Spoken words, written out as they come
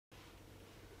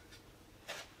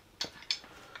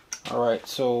Alright,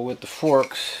 so with the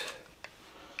forks,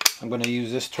 I'm going to use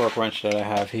this torque wrench that I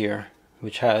have here,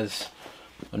 which has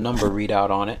a number readout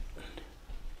on it.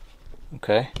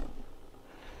 Okay.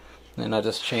 And I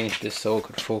just changed this so it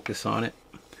could focus on it.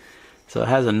 So it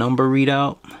has a number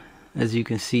readout, as you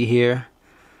can see here.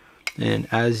 And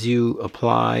as you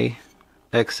apply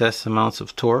excess amounts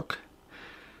of torque,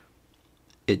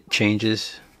 it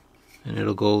changes. And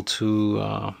it'll go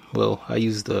to, well, I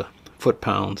use the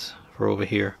foot-pounds for over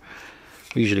here.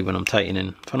 Usually when I'm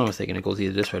tightening, if I'm not mistaken, it goes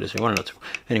either this way or this way, one or two.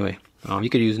 Anyway, you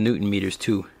could use Newton meters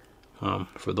too.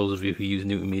 For those of you who use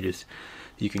Newton meters,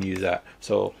 you can use that.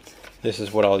 So this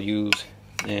is what I'll use,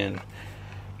 and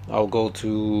I'll go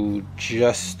to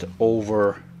just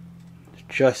over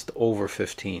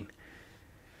 15.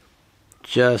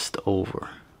 Just over,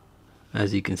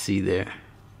 as you can see there.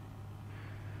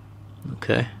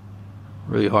 Okay,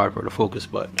 really hard for the focus,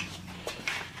 but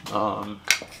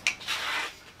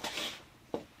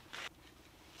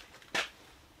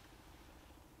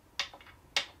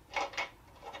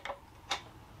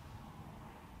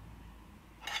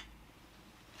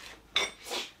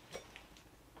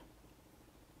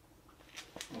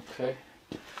okay,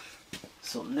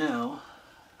 so now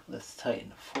let's tighten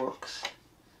the forks,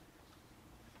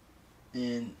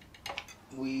 and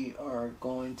we are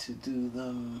going to do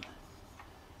them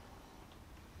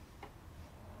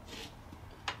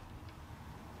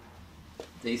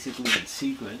basically in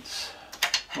sequence.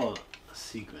 Well, a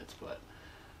sequence, but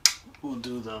we'll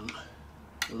do them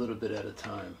a little bit at a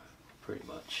time, pretty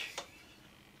much.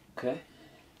 Okay.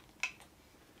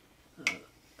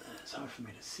 It's hard for me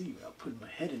to see without putting my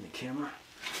head in the camera.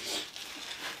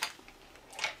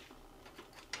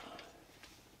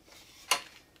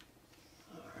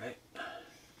 Alright.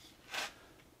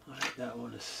 Alright, that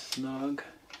one is snug.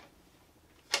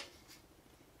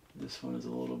 This one is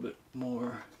a little bit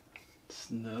more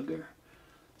snugger.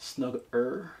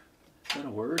 Snugger. Is that a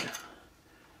word?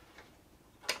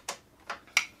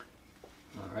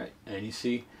 Alright, and you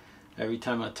see, every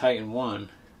time I tighten one,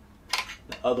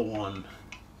 the other one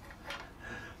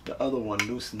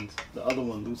loosens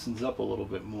up a little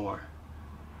bit more.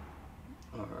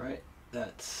 Alright,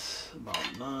 that's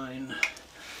about 9.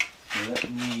 Let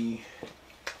me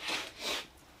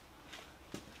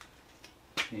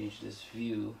change this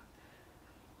view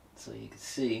so you can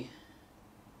see.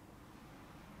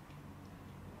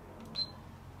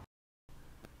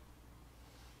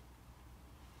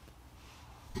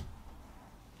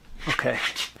 Okay.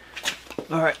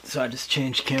 Alright, so I just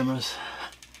changed cameras.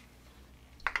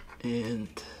 And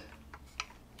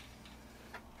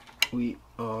we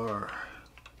are,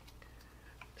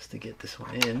 just to get this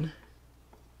one in.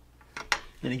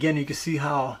 And again, you can see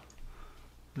how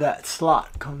that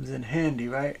slot comes in handy,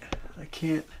 right?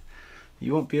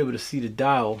 You won't be able to see the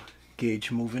dial gauge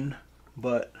moving,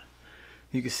 but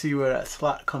you can see where that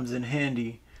slot comes in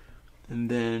handy. And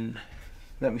then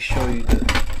let me show you the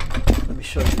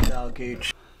dial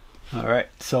gauge. All right,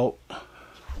 so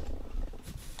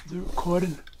is it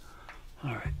recording?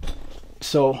 All right,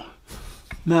 so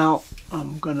now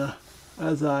I'm gonna,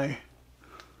 as I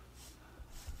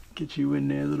get you in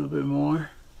there a little bit more.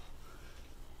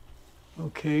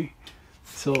 Okay,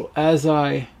 so as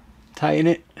I tighten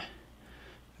it,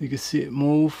 you can see it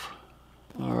move.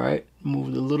 All right,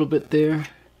 moved a little bit there.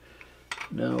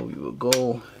 Now we will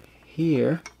go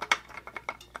here,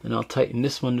 and I'll tighten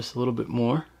this one just a little bit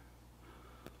more.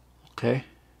 Okay,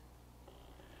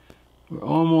 we're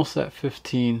almost at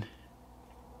 15.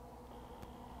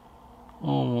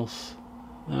 Almost.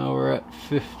 Now we're at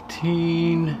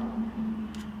 15.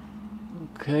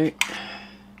 Okay.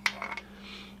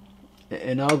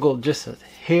 And I'll go just a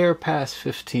hair past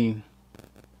 15.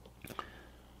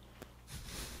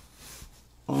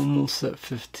 Almost at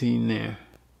 15 there.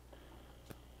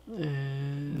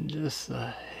 And just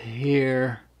a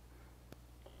hair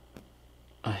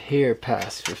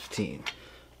past 15.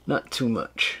 Not too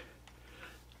much.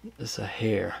 Just a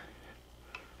hair.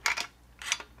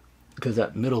 Because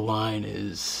that middle line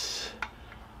is,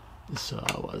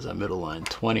 what is that middle line?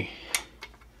 20.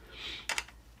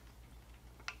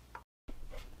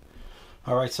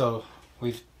 Alright, so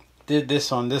we've did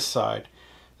this on this side.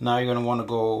 Now you're going to want to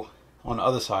go on the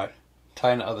other side.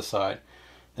 Tighten the other side.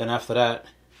 Then after that,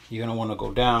 you're going to want to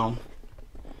go down.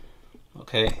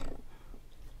 Okay.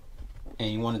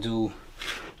 And you want to do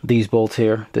these bolts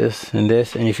here. This and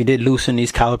this. And if you did loosen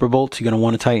these caliper bolts, you're going to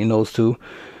want to tighten those too.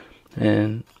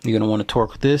 And you're going to want to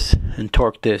torque this and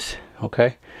torque this.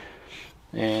 Okay.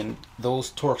 And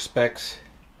those torque specs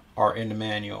are in the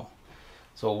manual.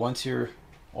 So once you're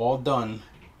all done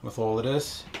with all of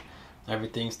this,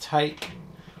 everything's tight,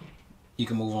 you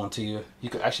can move on to your,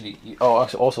 you could actually,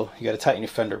 also you got to tighten your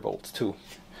fender bolts too.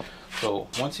 So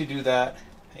once you do that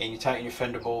and you tighten your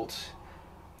fender bolts,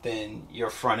 then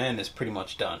your front end is pretty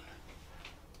much done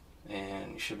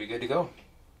and you should be good to go.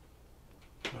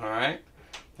 All right,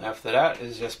 after that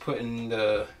is just putting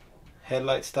the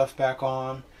headlight stuff back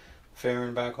on,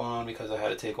 fairing back on, because I had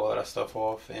to take all that stuff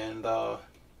off, and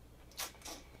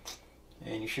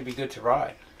you should be good to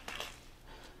ride.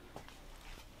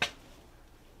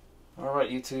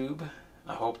 Alright YouTube,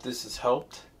 I hope this has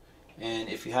helped, and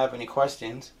if you have any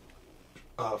questions,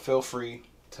 feel free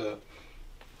to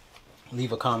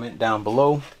leave a comment down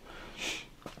below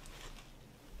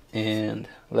and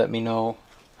let me know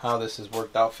how this has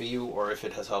worked out for you or if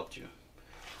it has helped you.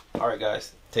 Alright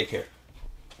guys, take care.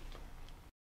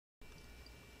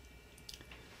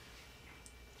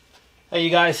 Hey you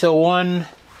guys, so one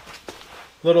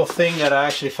little thing that I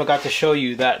actually forgot to show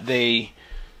you that they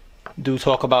do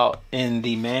talk about in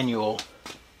the manual,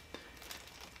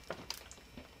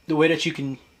 the way that you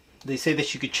can, they say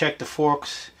that you could check the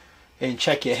forks and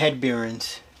check your head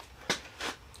bearings,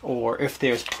 or if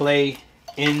there's play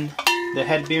in the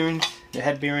head bearings, the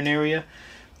head bearing area,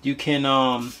 you can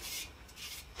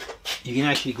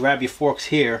actually grab your forks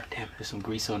here. Damn, there's some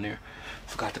grease on there,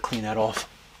 forgot to clean that off.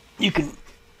 You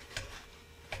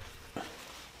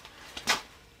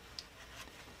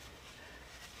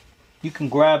can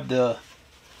grab the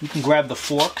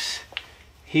forks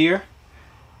here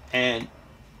and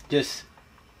just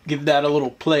give that a little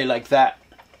play like that,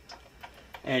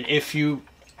 and if you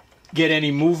get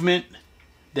any movement,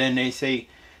 then they say,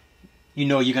 you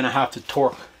know, you're gonna have to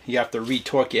torque, you have to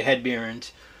re-torque your head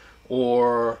bearings,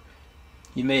 or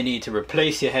you may need to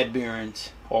replace your head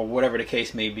bearings, or whatever the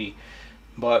case may be.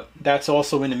 But that's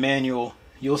also in the manual,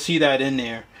 you'll see that in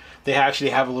there. They actually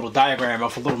have a little diagram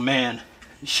of a little man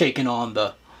shaking on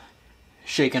the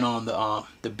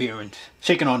bearings,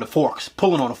 shaking on the forks,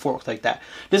 pulling on the forks like that.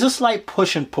 There's a slight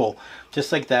push and pull,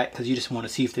 just like that, because you just want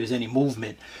to see if there's any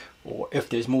movement, or if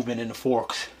there's movement in the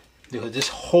forks, because this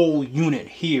whole unit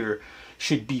here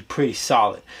should be pretty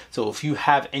solid. So if you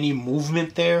have any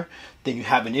movement there, then you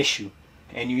have an issue,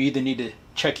 and you either need to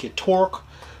check your torque,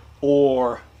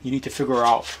 or you need to figure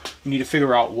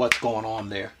out what's going on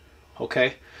there.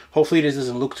 Okay, hopefully this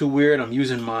doesn't look too weird. I'm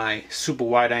using my super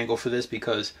wide angle for this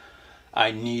because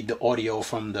I need the audio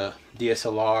from the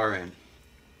DSLR and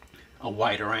a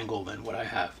wider angle than what I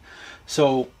have.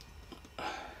 So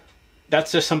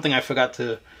that's just something I forgot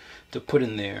to put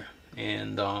in there,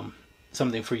 and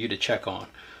something for you to check on.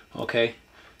 Okay,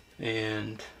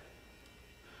 and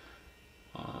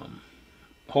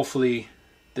hopefully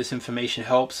this information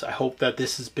helps. I hope that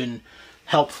this has been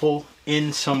helpful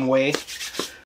in some way.